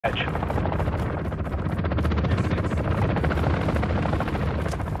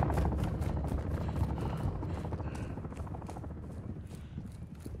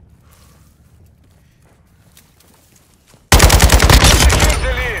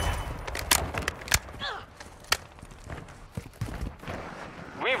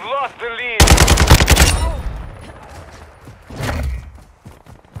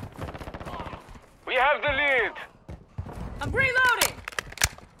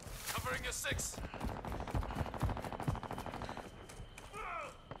Bring your six.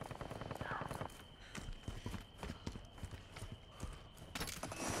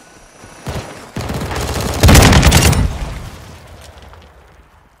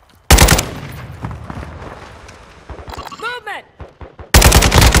 Movement!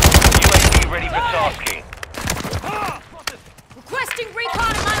 UAV ready for tasking. Requesting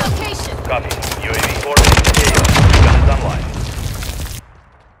recon at my location! Copy. UAV orbiting the AO. Gun is online.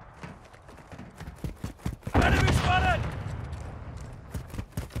 Enemy spotted!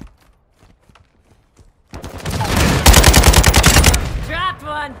 Dropped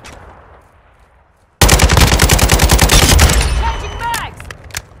one! Changing bags!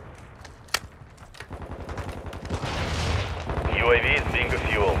 UAV is being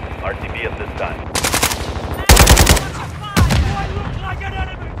fuel. RTB at this time. Do I look like an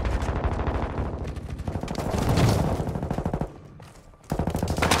enemy?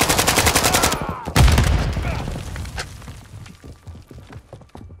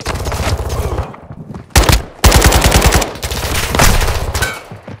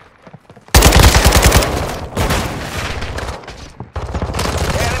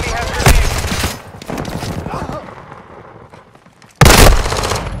 Enemy has released.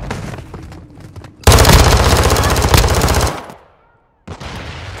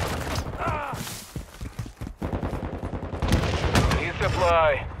 Need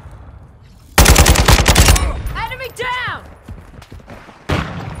supply. Enemy down!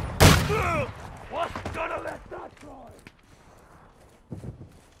 What's gonna let that fly?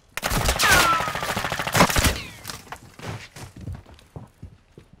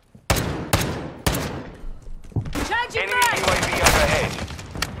 Changing Enemy bags! UAV overhead.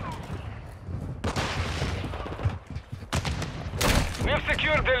 We've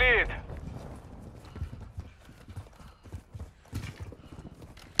secured the lead.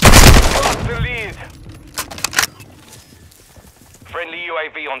 Lost the lead. Friendly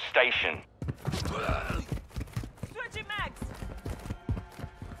UAV on station. Switching mags!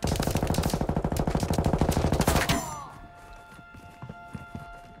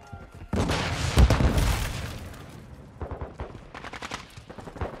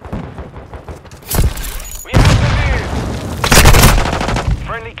 We have the lead.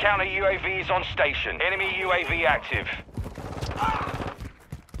 Friendly counter UAVs on station. Enemy UAV active.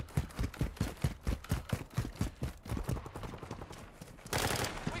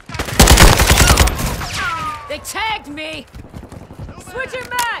 They tagged me! Switching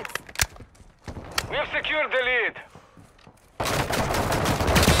mags! We have secured the lead.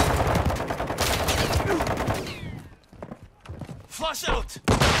 Flush out!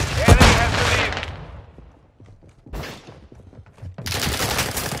 Enemy has the lead.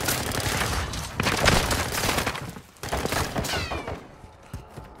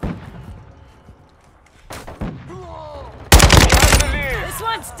 We have the lead. This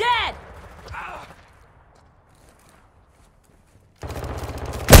one's dead!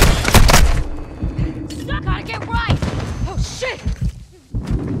 Stuck, gotta get right! Oh shit!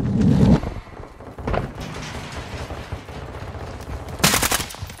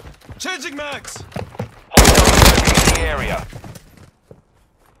 Changing mags! Hostiles in the area.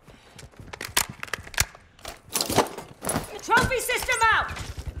 Trophy system out!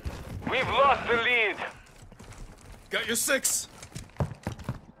 We've lost the lead. Got your six.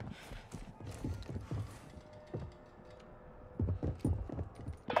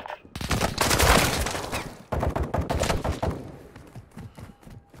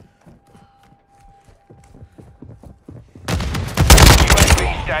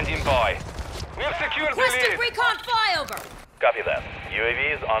 UAV standing by. We have secured the Requesting lead. recon flyover! Copy that.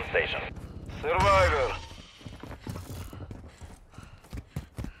 UAV is on station. Survivor.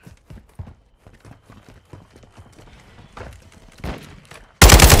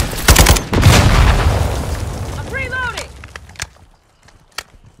 I'm reloading!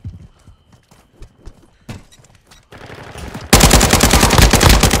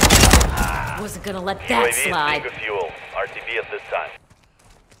 Wasn't gonna let that UAV slide. is being fuel. RTB at this time.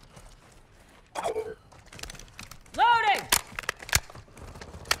 Loading!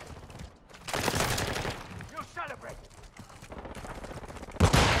 You celebrate!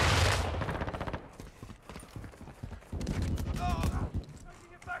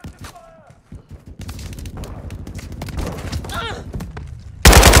 Taking it back to fire!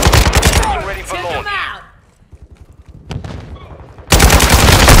 Station ready for Took him launch. out!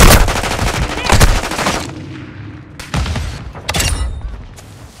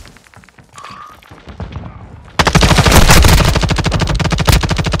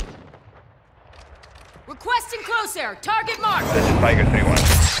 Requesting close air. Target marked. This is Tiger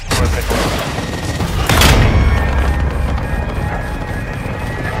 3-1. for patrol.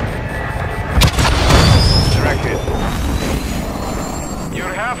 Direct hit.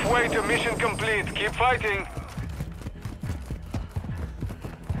 You're halfway to mission complete. Keep fighting.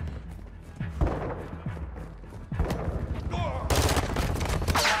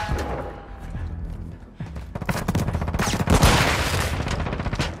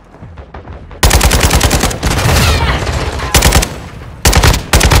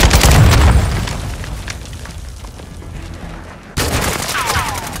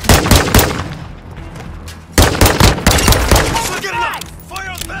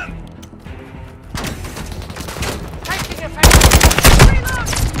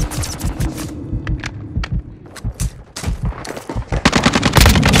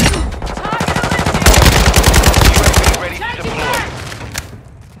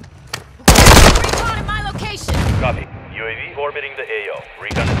 Copy. UAV orbiting the AO.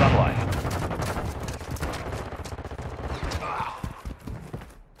 Recon is online.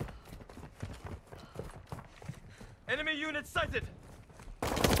 Enemy unit sighted.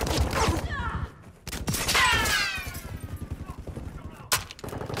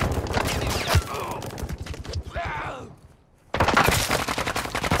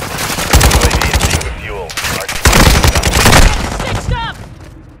 UAV is being refueled. Stitched up!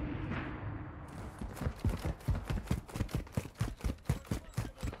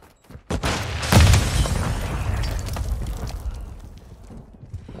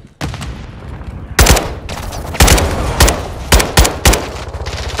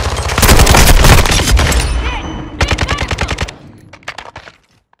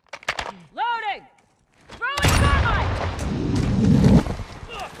 Loading! Throwing thermite!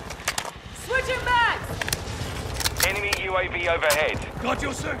 Switching bags! Enemy UAV overhead. Got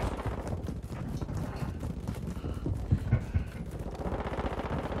you, sir.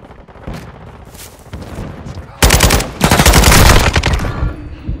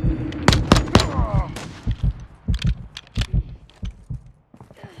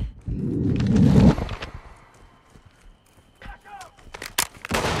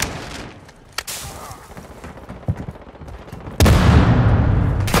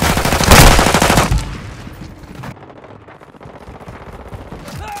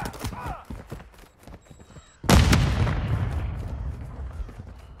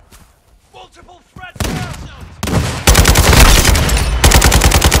 Multiple threats now.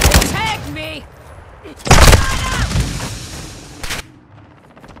 Tag me!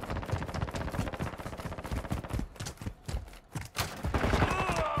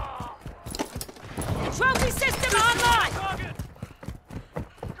 Trophy system online! Target.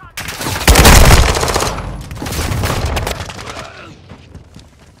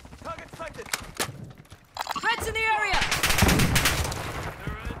 Target sighted. Threats in the area!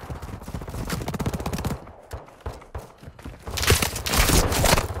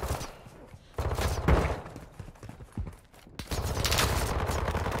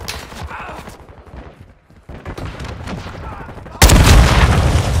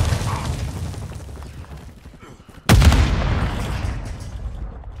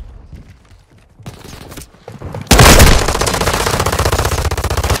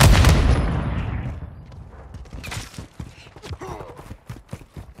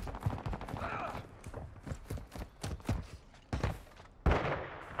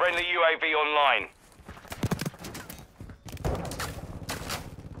 Friendly UAV online.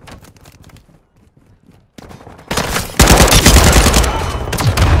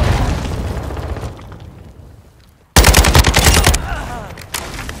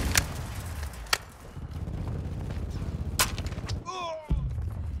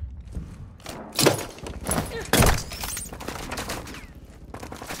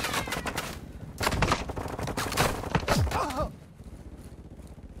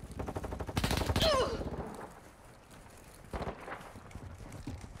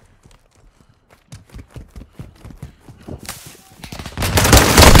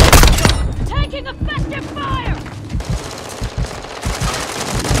 Taking effective fire!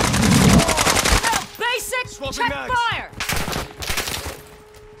 Now basic, Swapping check mags. fire!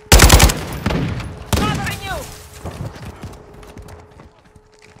 Covering you!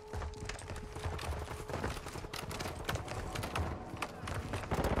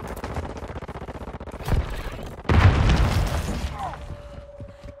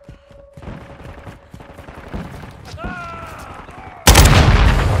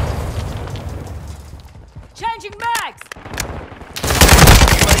 Changing mags!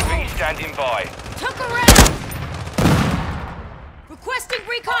 UAV standing by. Took a round! Requesting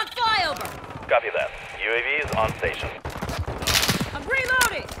recon flyover! Copy that. UAV is on station. I'm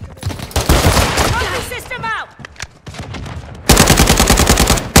reloading!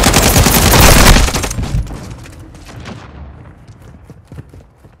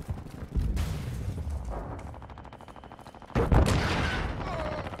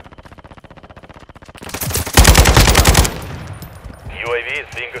 UAV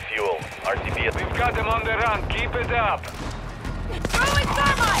is being fuel. RTB is... We've got them on the run. Keep it up. Throwing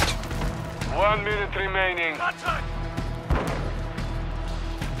thermite! 1 minute remaining. Contact!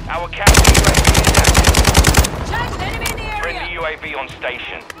 Our captain UAV is active. Check, enemy in the area! Friendly UAV on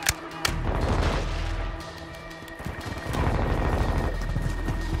station.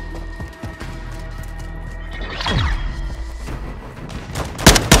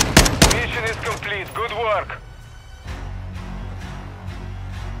 Mission is complete. Good work.